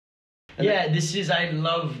Yeah, I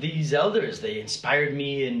love these elders. They inspired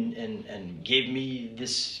me and gave me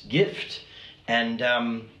this gift. And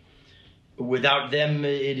without them,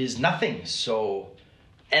 it is nothing. So,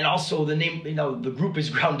 and also the name, the group is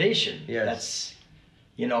Groundation. Yes. That's,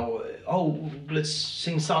 let's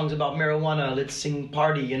sing songs about marijuana. Let's sing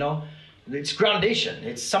party, It's Groundation.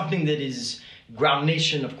 It's something that is,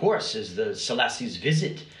 Groundation, of course, is the Selassie's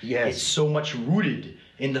visit. Yes. It's so much rooted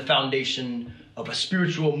in the foundation of a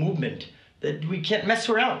spiritual movement that we can't mess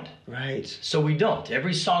around. Right. So we don't.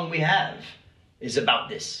 Every song we have is about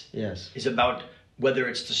this. Yes. Is about whether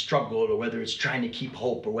it's the struggle or whether it's trying to keep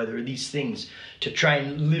hope or whether these things to try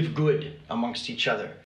and live good amongst each other.